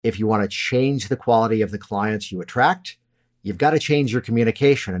if you want to change the quality of the clients you attract, you've got to change your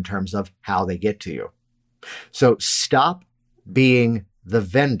communication in terms of how they get to you. So stop being the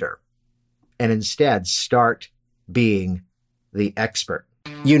vendor and instead start being the expert.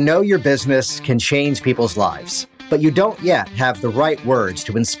 You know your business can change people's lives, but you don't yet have the right words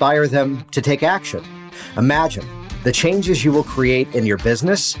to inspire them to take action. Imagine the changes you will create in your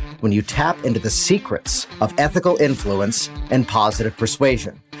business when you tap into the secrets of ethical influence and positive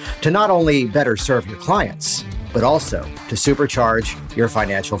persuasion to not only better serve your clients, but also to supercharge your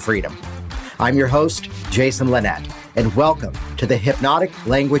financial freedom. I'm your host, Jason Linett, and welcome to the Hypnotic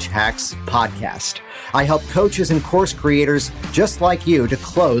Language Hacks podcast. I help coaches and course creators just like you to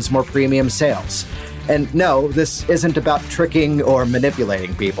close more premium sales. And no, this isn't about tricking or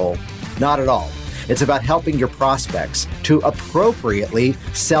manipulating people. Not at all. It's about helping your prospects to appropriately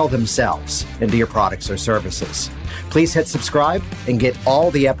sell themselves into your products or services. Please hit subscribe and get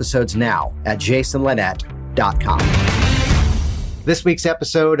all the episodes now at jasonlinett.com. This week's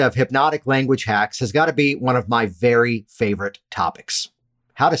episode of Hypnotic Language Hacks has got to be one of my very favorite topics: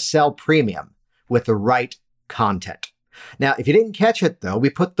 how to sell premium with the right content. Now, if you didn't catch it though, we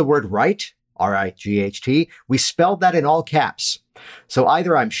put the word right, R-I-G-H-T, we spelled that in all caps. So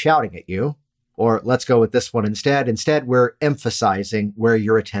either I'm shouting at you, or let's go with this one instead. Instead, we're emphasizing where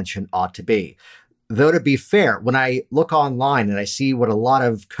your attention ought to be. Though to be fair, when I look online and I see what a lot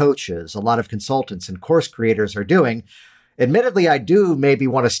of coaches, a lot of consultants and course creators are doing, admittedly, I do maybe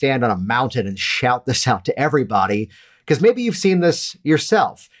want to stand on a mountain and shout this out to everybody, because maybe you've seen this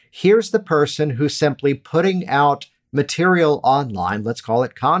yourself. Here's the person who's simply putting out material online, let's call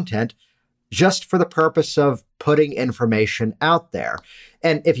it content, just for the purpose of putting information out there.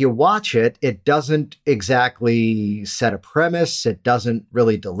 And if you watch it, it doesn't exactly set a premise. It doesn't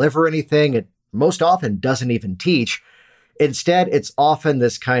really deliver anything. It most often doesn't even teach. Instead, it's often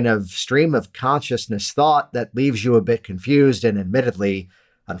this kind of stream of consciousness thought that leaves you a bit confused and admittedly,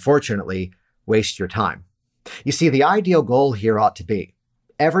 unfortunately, waste your time. You see, the ideal goal here ought to be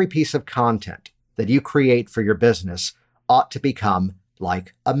every piece of content that you create for your business ought to become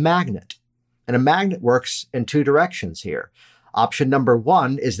like a magnet. And a magnet works in two directions here. Option number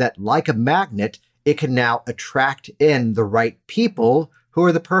one is that, like a magnet, it can now attract in the right people who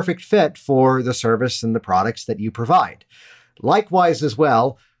are the perfect fit for the service and the products that you provide. Likewise as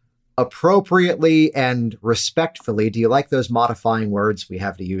well, appropriately and respectfully, do you like those modifying words? We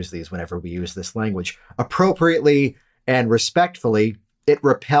have to use these whenever we use this language. Appropriately and respectfully, it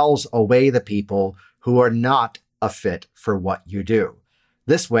repels away the people who are not a fit for what you do.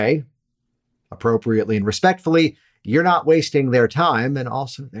 This way, appropriately and respectfully, you're not wasting their time, and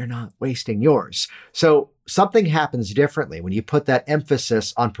also they're not wasting yours. So something happens differently when you put that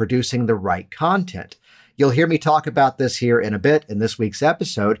emphasis on producing the right content. You'll hear me talk about this here in a bit in this week's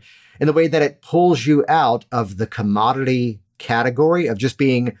episode, in the way that it pulls you out of the commodity category of just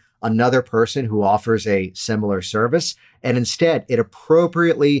being another person who offers a similar service, and instead it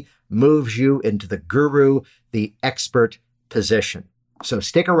appropriately moves you into the guru, the expert position. So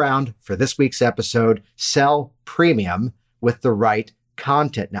stick around for this week's episode, Sell Premium with the Right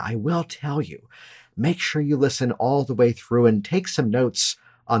Content. Now, I will tell you, make sure you listen all the way through and take some notes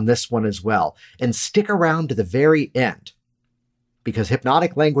on this one as well. And stick around to the very end, because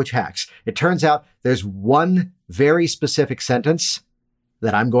Hypnotic Language Hacks, it turns out there's one very specific sentence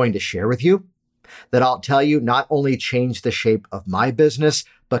that I'm going to share with you that I'll tell you not only changed the shape of my business,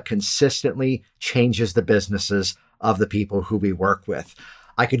 but consistently changes the businesses of the people who we work with.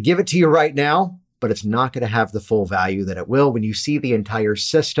 I could give it to you right now, but it's not going to have the full value that it will when you see the entire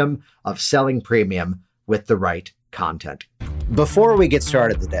system of selling premium with the right content. Before we get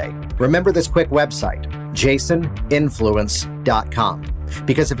started today, remember this quick website, jasoninfluence.com.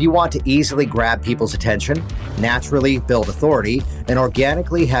 Because if you want to easily grab people's attention, naturally build authority, and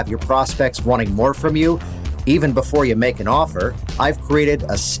organically have your prospects wanting more from you, even before you make an offer, I've created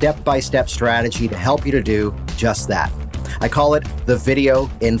a step-by-step strategy to help you to do just that. I call it the Video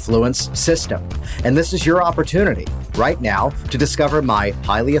Influence System. And this is your opportunity right now to discover my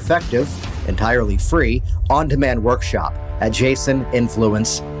highly effective, entirely free, on-demand workshop at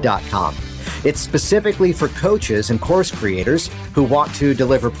jasoninfluence.com. It's specifically for coaches and course creators who want to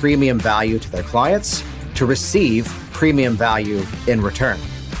deliver premium value to their clients to receive premium value in return.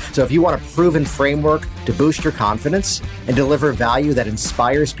 So if you want a proven framework to boost your confidence and deliver value that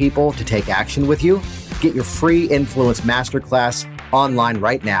inspires people to take action with you, get your free Influence Masterclass online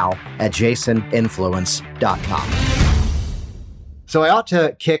right now at jasoninfluence.com. So I ought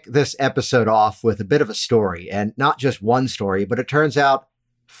to kick this episode off with a bit of a story, and not just one story, but it turns out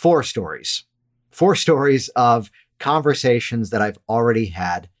 4 stories. 4 stories of conversations that I've already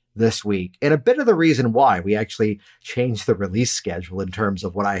had this week. And a bit of the reason why we actually changed the release schedule in terms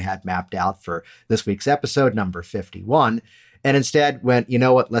of what I had mapped out for this week's episode, number 51. And instead went, you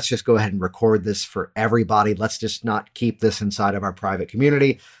know what, let's just go ahead and record this for everybody. Let's just not keep this inside of our private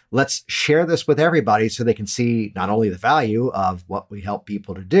community. Let's share this with everybody so they can see not only the value of what we help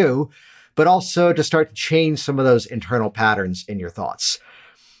people to do, but also to start to change some of those internal patterns in your thoughts.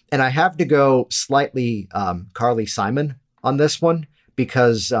 And I have to go slightly Carly Simon on this one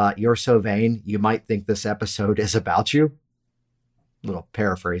because you're so vain, you might think this episode is about you. Little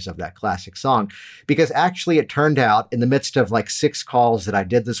paraphrase of that classic song, because actually it turned out in the midst of like 6 calls that I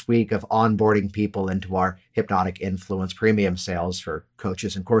did this week of onboarding people into our Hypnotic Influence premium sales for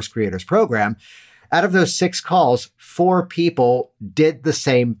coaches and course creators program, out of those 6 calls, 4 people did the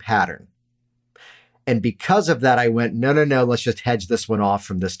same pattern. And because of that, I went, no, let's just hedge this one off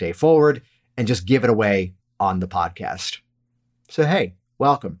from this day forward and just give it away on the podcast. So, hey,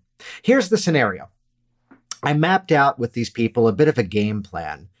 welcome. Here's the scenario. I mapped out with these people a bit of a game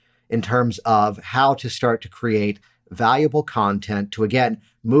plan in terms of how to start to create valuable content to, again,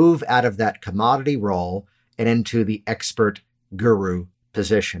 move out of that commodity role and into the expert guru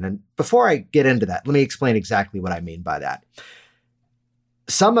position. And before I get into that, let me explain exactly what I mean by that.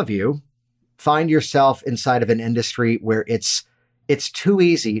 Some of you find yourself inside of an industry where it's too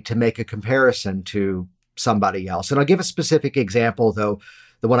easy to make a comparison to somebody else. And I'll give a specific example, though.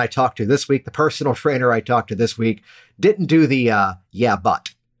 The one I talked to this week, the personal trainer I talked to this week, didn't do the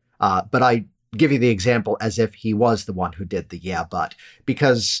but I give you the example as if he was the one who did the but,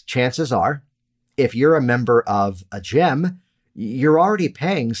 because chances are, if you're a member of a gym, you're already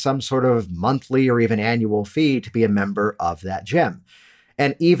paying some sort of monthly or even annual fee to be a member of that gym.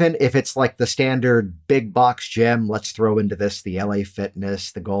 And even if it's like the standard big box gym, let's throw into this the LA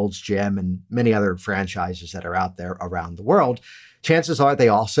Fitness, the Gold's Gym, and many other franchises that are out there around the world, chances are they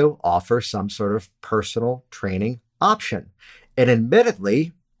also offer some sort of personal training option. And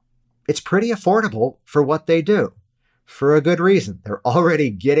admittedly, it's pretty affordable for what they do for a good reason. They're already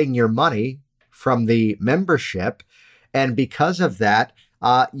getting your money from the membership. And because of that,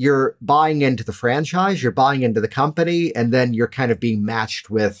 you're buying into the franchise, you're buying into the company, and then you're kind of being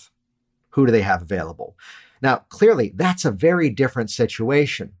matched with who do they have available. Now, clearly, that's a very different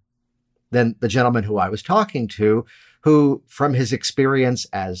situation than the gentleman who I was talking to, who, from his experience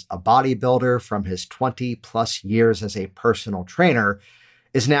as a bodybuilder, from his 20 plus years as a personal trainer,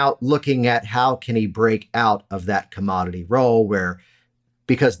 is now looking at how can he break out of that commodity role where,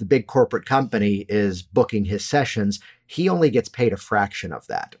 because the big corporate company is booking his sessions, he only gets paid a fraction of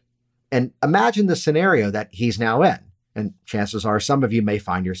that. And imagine the scenario that he's now in. And chances are some of you may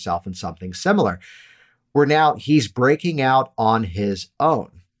find yourself in something similar, where now he's breaking out on his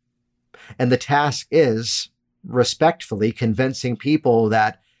own. And the task is respectfully convincing people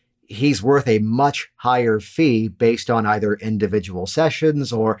that he's worth a much higher fee based on either individual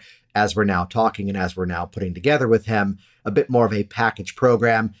sessions or, as we're now talking and as we're now putting together with him, a bit more of a package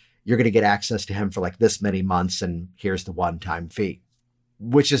program. You're going to get access to him for like this many months, and here's the one-time fee,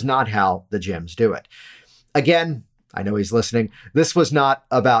 which is not how the gyms do it. Again, I know he's listening. This was not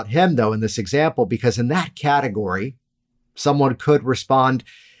about him, though, in this example, because in that category, someone could respond,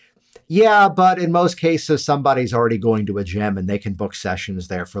 yeah, but in most cases, somebody's already going to a gym and they can book sessions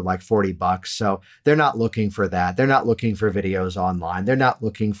there for like $40. So they're not looking for that. They're not looking for videos online. They're not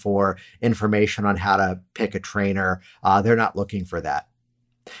looking for information on how to pick a trainer. They're not looking for that.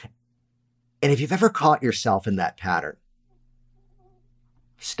 And if you've ever caught yourself in that pattern,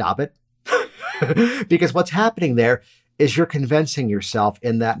 stop it. Because what's happening there is you're convincing yourself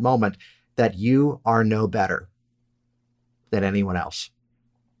in that moment that you are no better than anyone else.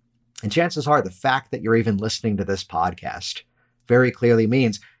 And chances are the fact that you're even listening to this podcast very clearly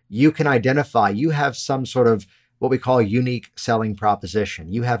means you can identify, you have some sort of what we call unique selling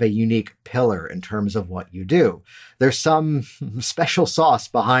proposition. You have a unique pillar in terms of what you do. There's some special sauce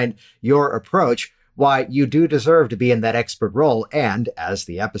behind your approach, why you do deserve to be in that expert role and, as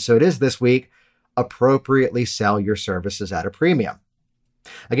the episode is this week, appropriately sell your services at a premium.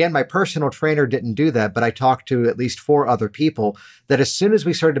 Again, my personal trainer didn't do that, but I talked to at least 4 other people that as soon as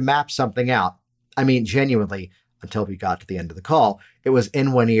we started to map something out, I mean, genuinely, until we got to the end of the call, it was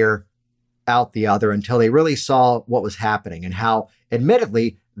in one ear, out the other, until they really saw what was happening and how,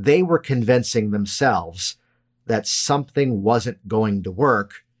 admittedly, they were convincing themselves that something wasn't going to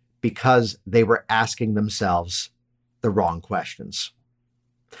work because they were asking themselves the wrong questions.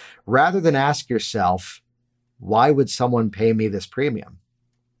 Rather than ask yourself, why would someone pay me this premium?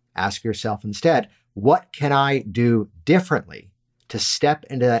 Ask yourself instead, what can I do differently to step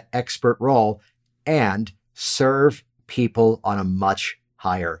into that expert role and serve people on a much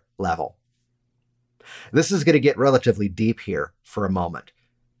higher level. This is going to get relatively deep here for a moment,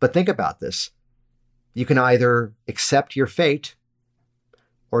 but think about this. You can either accept your fate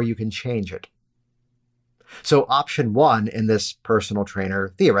or you can change it. So option one in this personal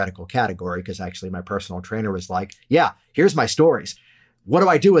trainer theoretical category, because actually my personal trainer was like, yeah, here's my stories. What do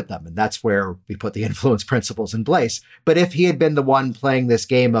I do with them? And that's where we put the influence principles in place. But if he had been the one playing this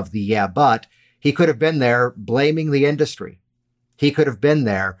game of the yeah, but, he could have been there blaming the industry. He could have been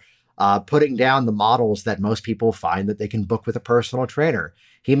there putting down the models that most people find that they can book with a personal trainer.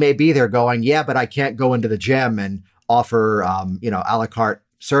 He may be there going, yeah, but I can't go into the gym and offer, a la carte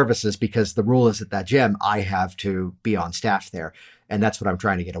services because the rule is at that gym, I have to be on staff there. And that's what I'm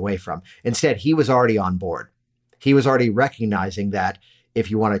trying to get away from. Instead, he was already on board. He was already recognizing that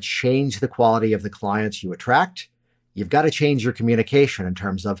if you want to change the quality of the clients you attract, you've got to change your communication in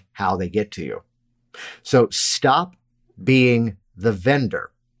terms of how they get to you. So stop being the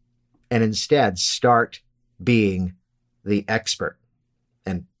vendor and instead start being the expert.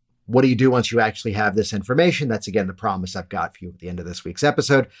 And what do you do once you actually have this information? That's, again, the promise I've got for you at the end of this week's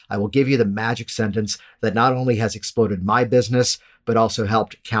episode. I will give you the magic sentence that not only has exploded my business, but also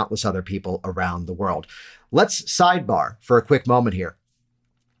helped countless other people around the world. Let's sidebar for a quick moment here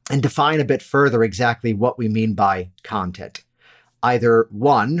and define a bit further exactly what we mean by content. Either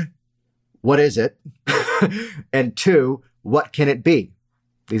one, what is it? And two, what can it be?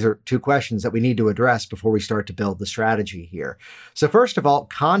 These are two questions that we need to address before we start to build the strategy here. So first of all,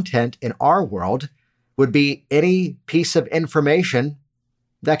 content in our world would be any piece of information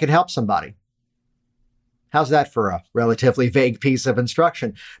that can help somebody. How's that for a relatively vague piece of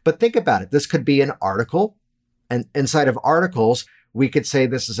instruction? But think about it. This could be an article. And inside of articles, we could say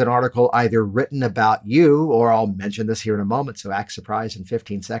this is an article either written about you, or I'll mention this here in a moment, so act surprised in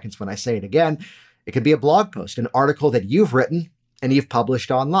 15 seconds when I say it again. It could be a blog post, an article that you've written and you've published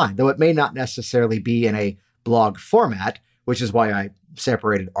online, though it may not necessarily be in a blog format, which is why I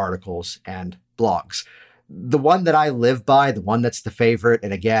separated articles and blogs. The one that I live by, the one that's the favorite,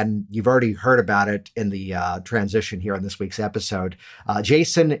 and again, you've already heard about it in the transition here on this week's episode,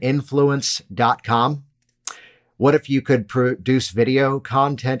 jasoninfluence.com. What if you could produce video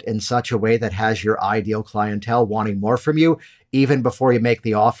content in such a way that has your ideal clientele wanting more from you even before you make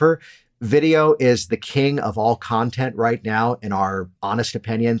the offer? Video is the king of all content right now, in our honest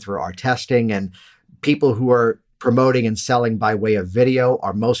opinion, through our testing. And people who are promoting and selling by way of video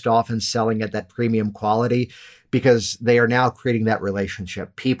are most often selling at that premium quality because they are now creating that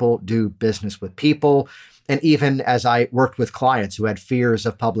relationship. People do business with people. And even as I worked with clients who had fears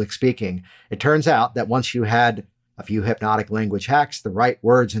of public speaking, it turns out that once you had a few hypnotic language hacks, the right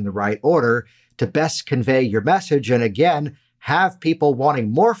words in the right order to best convey your message, and again, have people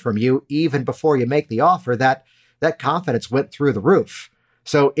wanting more from you even before you make the offer, that confidence went through the roof.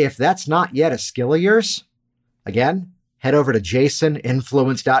 So if that's not yet a skill of yours, again, head over to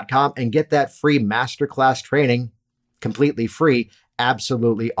jasoninfluence.com and get that free masterclass training, completely free,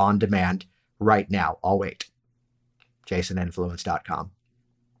 absolutely on demand right now. I'll wait. jasoninfluence.com.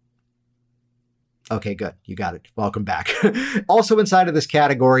 Okay, good. You got it. Welcome back. Also inside of this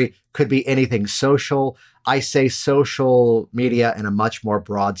category could be anything social. I say social media in a much more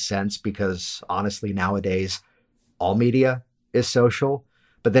broad sense because honestly, nowadays, all media is social.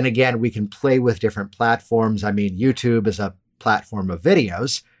 But then again, we can play with different platforms. I mean, YouTube is a platform of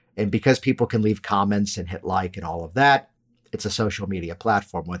videos. And because people can leave comments and hit like and all of that, it's a social media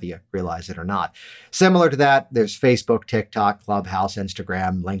platform, whether you realize it or not. Similar to that, there's Facebook, TikTok, Clubhouse,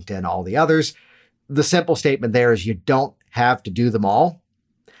 Instagram, LinkedIn, all the others. The simple statement there is you don't have to do them all.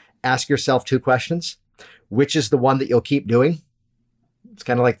 Ask yourself two questions. Which is the one that you'll keep doing? It's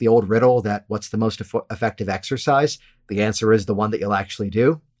kind of like the old riddle that what's the most effective exercise? The answer is the one that you'll actually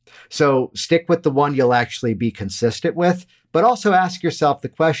do. So stick with the one you'll actually be consistent with, but also ask yourself the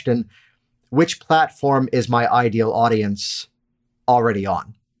question, which platform is my ideal audience already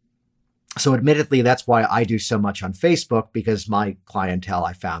on? So admittedly, that's why I do so much on Facebook, because my clientele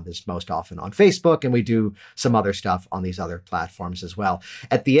I found is most often on Facebook, and we do some other stuff on these other platforms as well.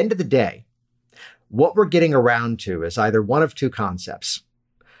 At the end of the day, what we're getting around to is either one of two concepts.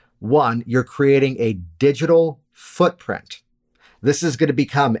 One, you're creating a digital footprint. This is going to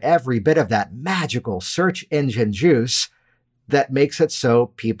become every bit of that magical search engine juice that makes it so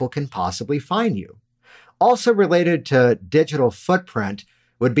people can possibly find you. Also related to digital footprint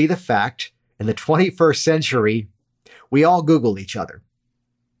would be the fact in the 21st century, we all Google each other,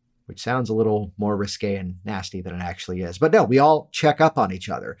 which sounds a little more risque and nasty than it actually is. But no, we all check up on each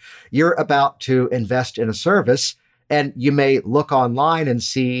other. You're about to invest in a service, And you may look online and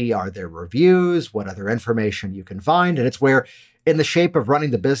see, are there reviews? What other information you can find? And it's where, in the shape of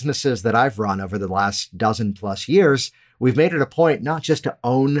running the businesses that I've run over the last dozen plus years, we've made it a point not just to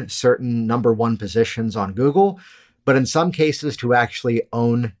own certain number one positions on Google, but in some cases to actually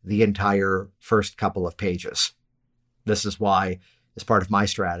own the entire first couple of pages. This is why, as part of my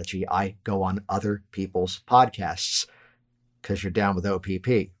strategy, I go on other people's podcasts, because you're down with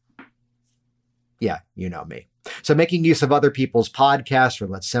OPP. Yeah, you know me. So making use of other people's podcasts, or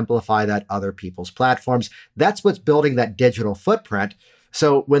let's simplify that, other people's platforms, that's what's building that digital footprint.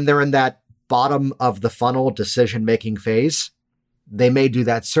 So when they're in that bottom of the funnel decision-making phase, they may do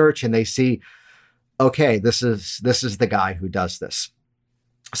that search and they see, okay, this is the guy who does this.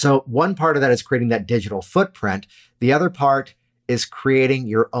 So one part of that is creating that digital footprint. The other part is creating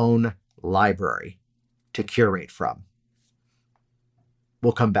your own library to curate from.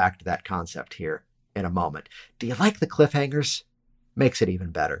 We'll come back to that concept here in a moment. Do you like the cliffhangers? Makes it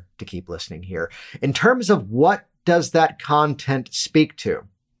even better to keep listening here. In terms of what does that content speak to?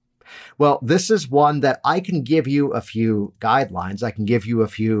 Well, this is one that I can give you a few guidelines. I can give you a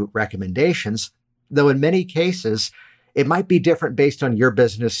few recommendations, though in many cases, it might be different based on your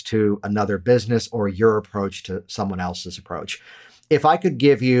business to another business or your approach to someone else's approach. If I could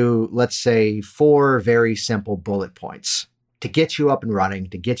give you, let's say, 4 very simple bullet points to get you up and running,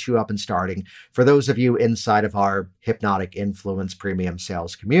 to get you up and starting. For those of you inside of our Hypnotic Influence Premium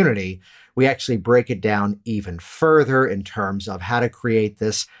Sales community, we actually break it down even further in terms of how to create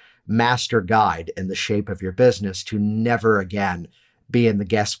this master guide in the shape of your business to never again be in the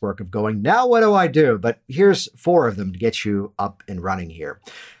guesswork of going, now what do I do? But here's 4 of them to get you up and running here.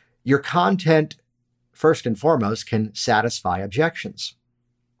 Your content, first and foremost, can satisfy objections.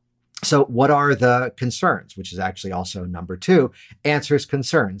 So what are the concerns, which is actually also number 2, answers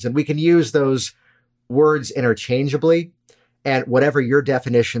concerns. And we can use those words interchangeably, and whatever your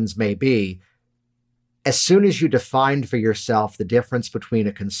definitions may be, as soon as you define for yourself the difference between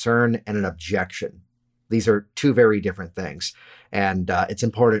a concern and an objection, these are 2 very different things. And it's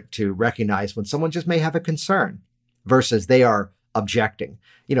important to recognize when someone just may have a concern versus they are objecting.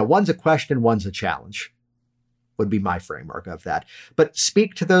 You know, one's a question, one's a challenge, would be my framework of that. But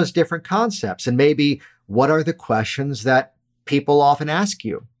speak to those different concepts and maybe what are the questions that people often ask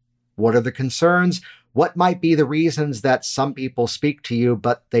you? What are the concerns? What might be the reasons that some people speak to you,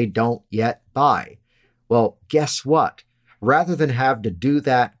 but they don't yet buy? Well, guess what? Rather than have to do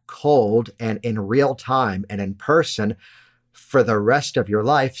that cold and in real time and in person for the rest of your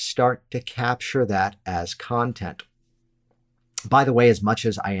life, start to capture that as content. By the way, as much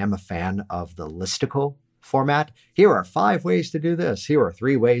as I am a fan of the listicle format, here are 5 ways to do this. Here are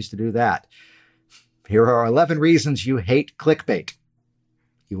 3 ways to do that. Here are 11 reasons you hate clickbait.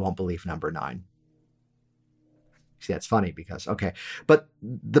 You won't believe number 9. See, that's funny because, okay. But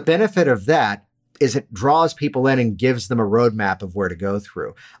the benefit of that is it draws people in and gives them a roadmap of where to go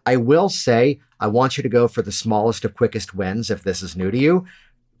through. I will say, I want you to go for the smallest of quickest wins if this is new to you.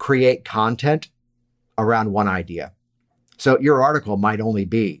 Create content around one idea. So your article might only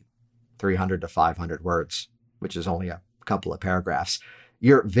be 300 to 500 words, which is only a couple of paragraphs.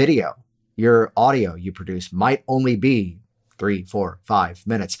 Your video, your audio you produce might only be 3, 4, 5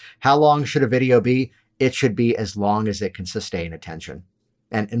 minutes. How long should a video be? It should be as long as it can sustain attention.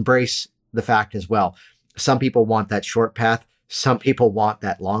 And embrace the fact as well. Some people want that short path. Some people want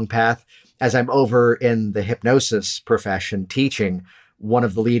that long path. As I'm over in the hypnosis profession teaching one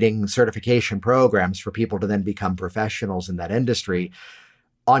of the leading certification programs for people to then become professionals in that industry,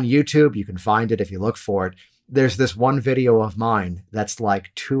 on YouTube, you can find it if you look for it. There's this one video of mine that's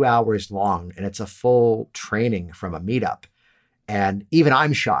like 2 hours long, and it's a full training from a meetup. And even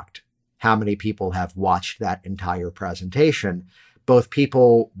I'm shocked how many people have watched that entire presentation, both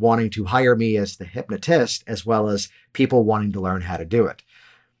people wanting to hire me as the hypnotist, as well as people wanting to learn how to do it.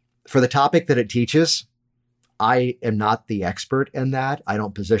 For the topic that it teaches, I am not the expert in that. I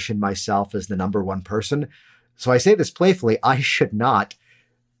don't position myself as the number one person. So I say this playfully, I should not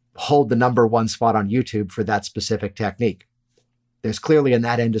hold the number one spot on YouTube for that specific technique. There's clearly in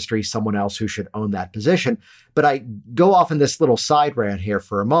that industry someone else who should own that position. But I go off in this little side rant here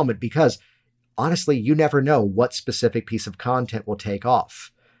for a moment because honestly, you never know what specific piece of content will take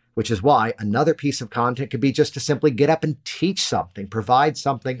off, which is why another piece of content could be just to simply get up and teach something, provide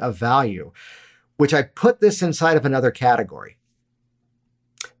something of value, which I put this inside of another category,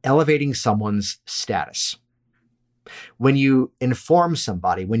 elevating someone's status. When you inform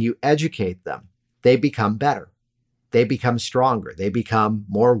somebody, when you educate them, they become better. They become stronger. They become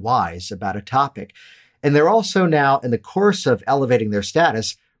more wise about a topic. And they're also now, in the course of elevating their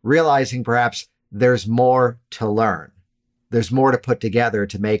status, realizing perhaps there's more to learn. There's more to put together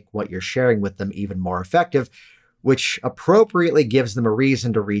to make what you're sharing with them even more effective, which appropriately gives them a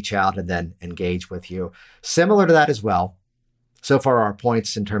reason to reach out and then engage with you. Similar to that as well, so far our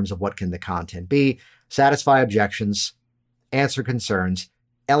points in terms of what can the content be: satisfy objections, answer concerns,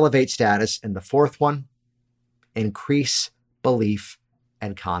 elevate status, and the fourth one, increase belief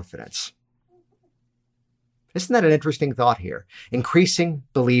and confidence. Isn't that an interesting thought here? Increasing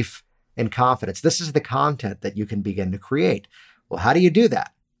belief and confidence. This is the content that you can begin to create. Well, how do you do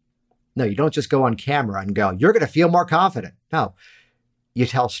that? No, you don't just go on camera and go, you're going to feel more confident. No, you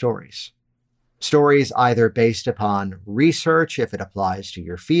tell stories. Stories either based upon research, if it applies to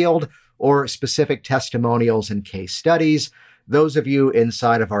your field, or specific testimonials and case studies. Those of you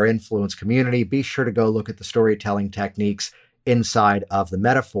inside of our influence community, be sure to go look at the storytelling techniques inside of the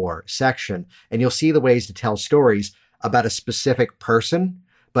metaphor section, and you'll see the ways to tell stories about a specific person,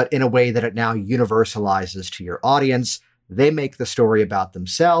 but in a way that it now universalizes to your audience. They make the story about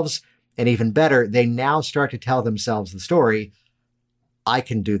themselves, and even better, they now start to tell themselves the story, I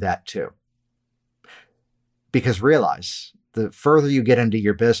can do that too. Because realize, the further you get into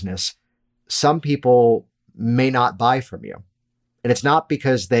your business, some people may not buy from you. And it's not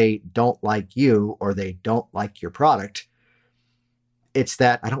because they don't like you or they don't like your product. It's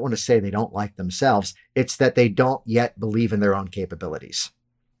that, I don't want to say they don't like themselves, it's that they don't yet believe in their own capabilities.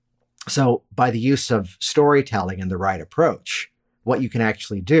 So by the use of storytelling and the right approach, what you can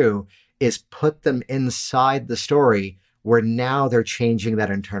actually do is put them inside the story where now they're changing that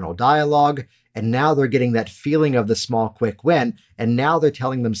internal dialogue, and now they're getting that feeling of the small, quick win, and now they're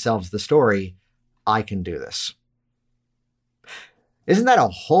telling themselves the story, I can do this. Isn't that a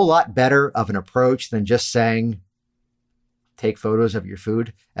whole lot better of an approach than just saying, take photos of your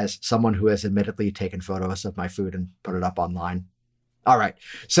food, as someone who has admittedly taken photos of my food and put it up online? All right,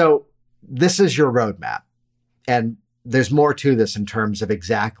 so this is your roadmap. And there's more to this in terms of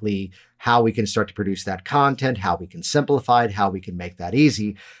exactly how we can start to produce that content, how we can simplify it, how we can make that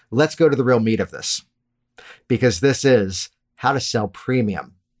easy. Let's go to the real meat of this, because this is how to sell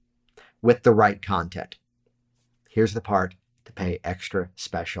premium with the right content. Here's the part to pay extra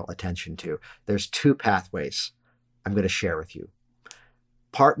special attention to. There's two pathways I'm going to share with you.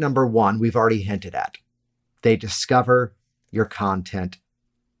 Part number one, we've already hinted at. They discover your content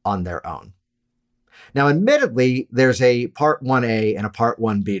on their own. Now, admittedly, there's a part 1A and a part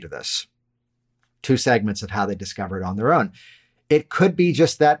 1B to this. Two segments of how they discover it on their own. It could be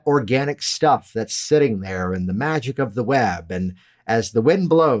just that organic stuff that's sitting there and the magic of the web. And as the wind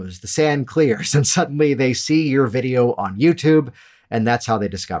blows, the sand clears, and suddenly they see your video on YouTube, and that's how they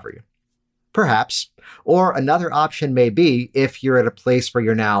discover you. Perhaps. Or another option may be, if you're at a place where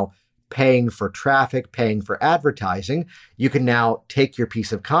you're now paying for traffic, paying for advertising, you can now take your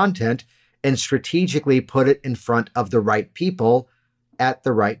piece of content and strategically put it in front of the right people at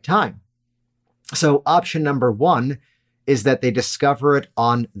the right time. So option number one is that they discover it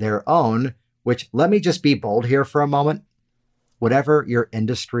on their own, which, let me just be bold here for a moment. Whatever your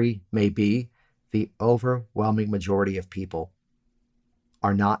industry may be, the overwhelming majority of people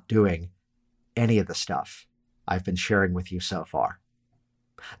are not doing any of the stuff I've been sharing with you so far.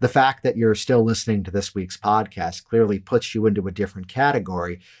 The fact that you're still listening to this week's podcast clearly puts you into a different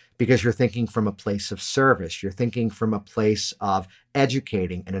category, because you're thinking from a place of service. You're thinking from a place of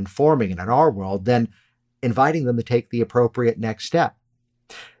educating and informing, and in our world, then inviting them to take the appropriate next step.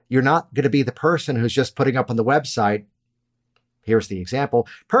 You're not going to be the person who's just putting up on the website, here's the example,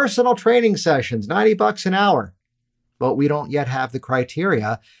 personal training sessions, $90 an hour. But we don't yet have the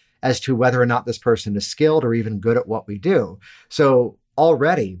criteria as to whether or not this person is skilled or even good at what we do. So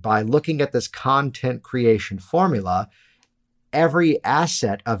already, by looking at this content creation formula, every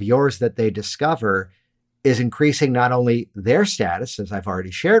asset of yours that they discover is increasing not only their status, as I've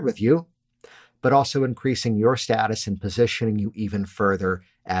already shared with you, but also increasing your status and positioning you even further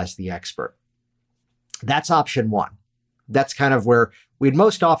as the expert. That's option one. That's kind of where we'd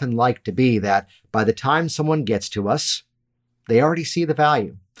most often like to be, that by the time someone gets to us, they already see the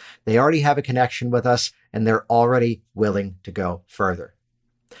value. They already have a connection with us, and they're already willing to go further.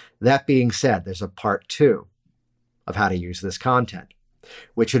 That being said, there's a part two of how to use this content,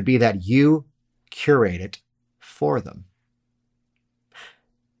 which would be that you curate it for them.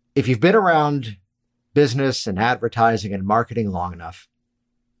 If you've been around business and advertising and marketing long enough,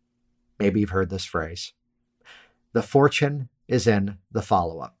 maybe you've heard this phrase, the fortune is in the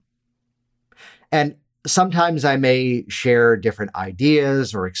follow-up. And sometimes I may share different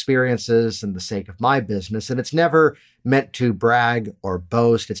ideas or experiences in the sake of my business, and it's never meant to brag or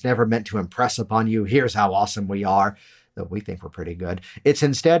boast. It's never meant to impress upon you, here's how awesome we are, though we think we're pretty good. It's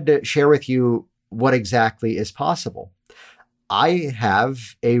instead to share with you what exactly is possible. I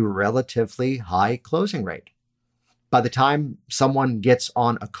have a relatively high closing rate. By the time someone gets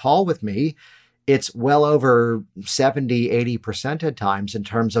on a call with me, it's well over 70, 80% at times in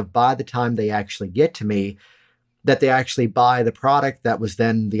terms of by the time they actually get to me, that they actually buy the product that was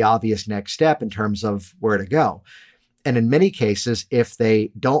then the obvious next step in terms of where to go. And in many cases, if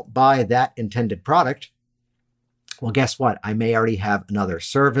they don't buy that intended product, well, guess what? I may already have another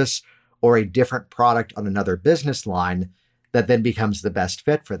service or a different product on another business line that then becomes the best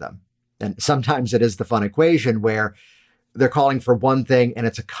fit for them. And sometimes it is the fun equation where they're calling for one thing and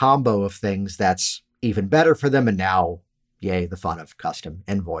it's a combo of things that's even better for them. And now, yay, the fun of custom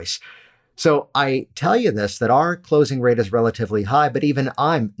invoice. So I tell you this, that our closing rate is relatively high, but even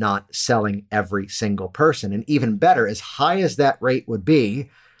I'm not selling every single person. And even better, as high as that rate would be,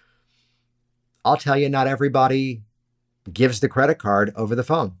 I'll tell you, not everybody gives the credit card over the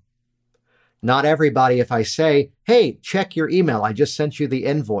phone. Not everybody, if I say, hey, check your email, I just sent you the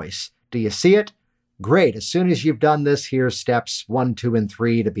invoice. Do you see it? Great. As soon as you've done this, here's steps 1, 2, and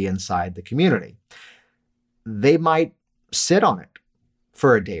 3 to be inside the community. They might sit on it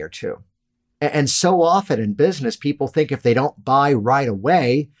for a day or two. And so often in business, people think if they don't buy right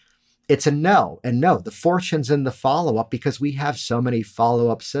away, it's a no. And no, the fortune's in the follow-up because we have so many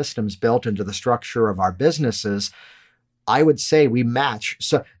follow-up systems built into the structure of our businesses. I would say we match.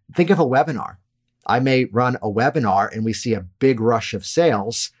 So think of a webinar. I may run a webinar and we see a big rush of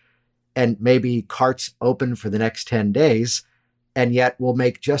sales and maybe carts open for the next 10 days, and yet we'll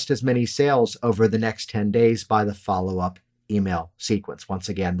make just as many sales over the next 10 days by the follow-up email sequence. Once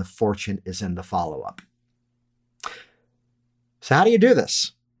again, the fortune is in the follow-up. So how do you do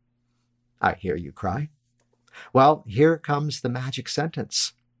this? I hear you cry. Well, here comes the magic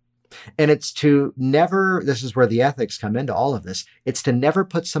sentence. And it's to never, this is where the ethics come into all of this, it's to never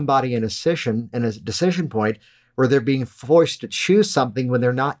put somebody in a decision point where they're being forced to choose something when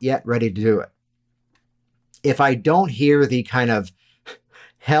they're not yet ready to do it. If I don't hear the kind of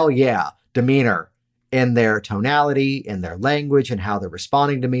hell yeah demeanor in their tonality, in their language, and how they're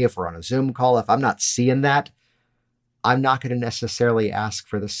responding to me, if we're on a Zoom call, if I'm not seeing that, I'm not going to necessarily ask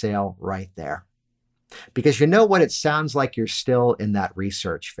for the sale right there. Because you know what? It sounds like you're still in that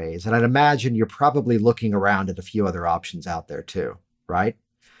research phase. And I'd imagine you're probably looking around at a few other options out there too, right?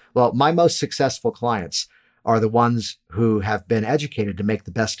 Well, my most successful clients are the ones who have been educated to make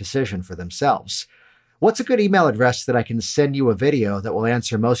the best decision for themselves. What's a good email address that I can send you a video that will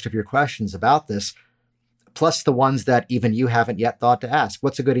answer most of your questions about this, plus the ones that even you haven't yet thought to ask?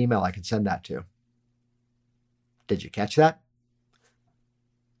 What's a good email I can send that to? Did you catch that?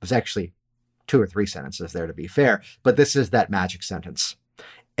 It was actually 2 or 3 sentences there, to be fair, but this is that magic sentence.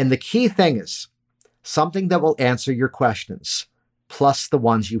 And the key thing is something that will answer your questions, plus the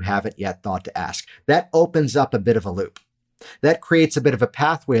ones you haven't yet thought to ask. That opens up a bit of a loop. That creates a bit of a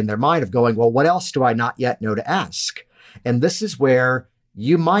pathway in their mind of going, well, what else do I not yet know to ask? And this is where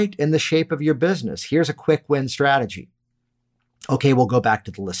you might, in the shape of your business, here's a quick win strategy. Okay, we'll go back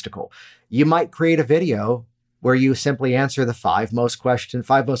to the listicle. You might create a video where you simply answer the 5 most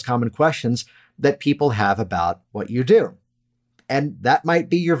common questions that people have about what you do. And that might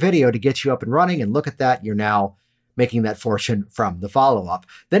be your video to get you up and running. And look at that, you're now making that fortune from the follow-up.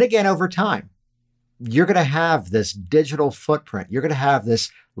 Then again, over time, you're going to have this digital footprint. You're going to have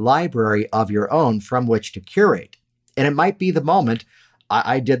this library of your own from which to curate. And it might be the moment.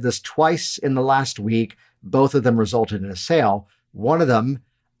 I did this twice in the last week. Both of them resulted in a sale. One of them,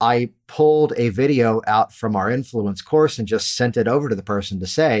 I pulled a video out from our influence course and just sent it over to the person to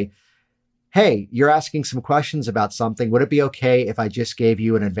say, hey, you're asking some questions about something. Would it be okay if I just gave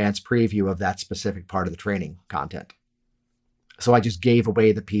you an advanced preview of that specific part of the training content? So I just gave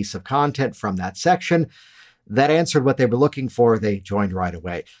away the piece of content from that section that answered what they were looking for. They joined right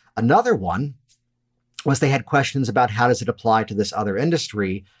away. Another one was they had questions about how does it apply to this other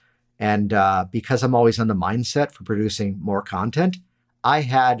industry. And because I'm always on the mindset for producing more content, I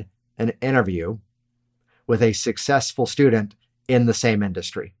had an interview with a successful student in the same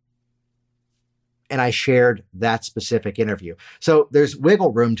industry. And I shared that specific interview. So there's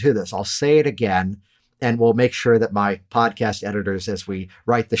wiggle room to this. I'll say it again, and we'll make sure that my podcast editors, as we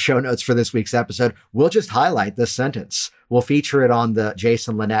write the show notes for this week's episode, will just highlight this sentence. We'll feature it on the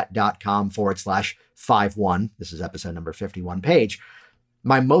jasonlinett.com/51. This is episode number 51 page.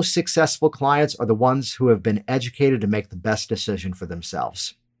 My most successful clients are the ones who have been educated to make the best decision for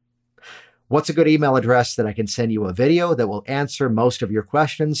themselves. What's a good email address that I can send you a video that will answer most of your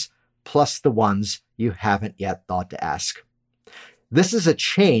questions, plus the ones you haven't yet thought to ask? This is a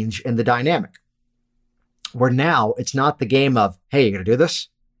change in the dynamic, where now it's not the game of, hey, you going to do this?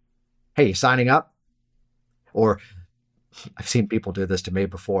 Hey, you signing up? Or I've seen people do this to me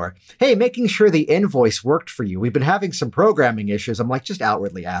before. Hey, making sure the invoice worked for you. We've been having some programming issues. I'm like, just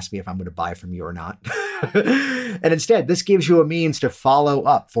outwardly ask me if I'm going to buy from you or not. And instead, this gives you a means to follow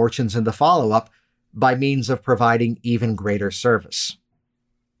up, fortunes in the follow-up, by means of providing even greater service.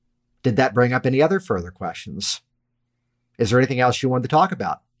 Did that bring up any other further questions? Is there anything else you wanted to talk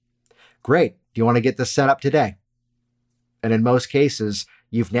about? Great. Do you want to get this set up today? And in most cases,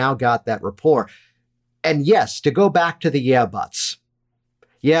 you've now got that rapport. And yes, to go back to the yeah buts.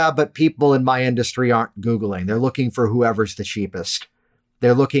 Yeah, but people in my industry aren't Googling. They're looking for whoever's the cheapest.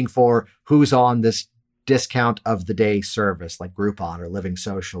 They're looking for who's on this discount of the day service like Groupon or Living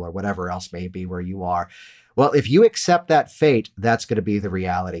Social or whatever else may be where you are. Well, if you accept that fate, that's going to be the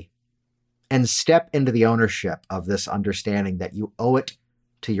reality. And step into the ownership of this understanding that you owe it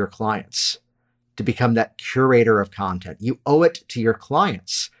to your clients to become that curator of content. You owe it to your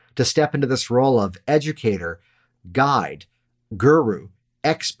clients to step into this role of educator, guide, guru,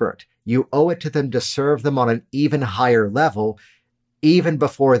 expert. You owe it to them to serve them on an even higher level, even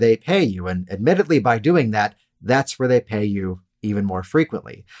before they pay you. And admittedly, by doing that, that's where they pay you even more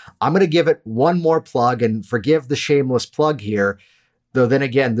frequently. I'm going to give it one more plug, and forgive the shameless plug here, though then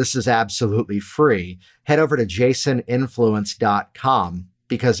again, this is absolutely free. Head over to jasoninfluence.com,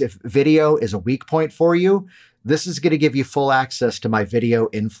 because if video is a weak point for you, this is going to give you full access to my video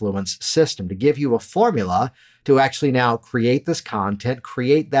influence system, to give you a formula to actually now create this content,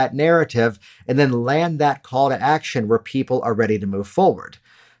 create that narrative, and then land that call to action where people are ready to move forward.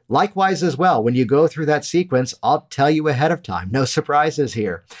 Likewise as well, when you go through that sequence, I'll tell you ahead of time. No surprises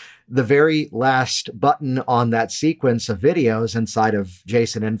here. The very last button on that sequence of videos inside of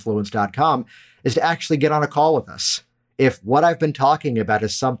jasoninfluence.com is to actually get on a call with us. If what I've been talking about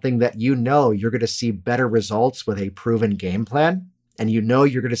is something that you know you're going to see better results with a proven game plan, and you know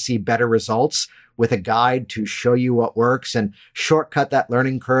you're going to see better results with a guide to show you what works and shortcut that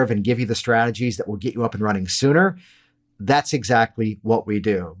learning curve and give you the strategies that will get you up and running sooner, that's exactly what we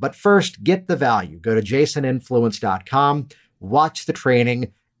do. But first, get the value. Go to jasoninfluence.com, watch the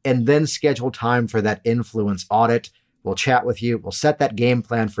training, and then schedule time for that influence audit. We'll chat with you. We'll set that game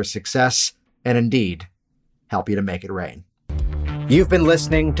plan for success and indeed help you to make it rain. You've been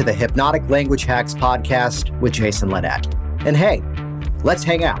listening to the Hypnotic Language Hacks podcast with Jason Linett. And hey, let's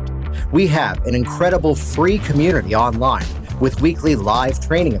hang out. We have an incredible free community online with weekly live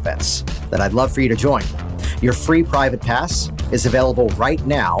training events that I'd love for you to join. Your free private pass is available right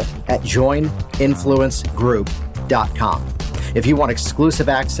now at joininfluencegroup.com. If you want exclusive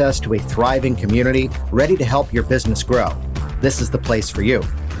access to a thriving community ready to help your business grow, this is the place for you.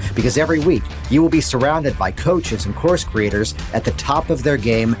 Because every week, you will be surrounded by coaches and course creators at the top of their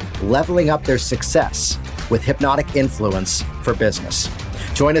game, leveling up their success with hypnotic influence for business.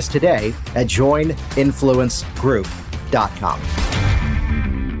 Join us today at joininfluencegroup.com.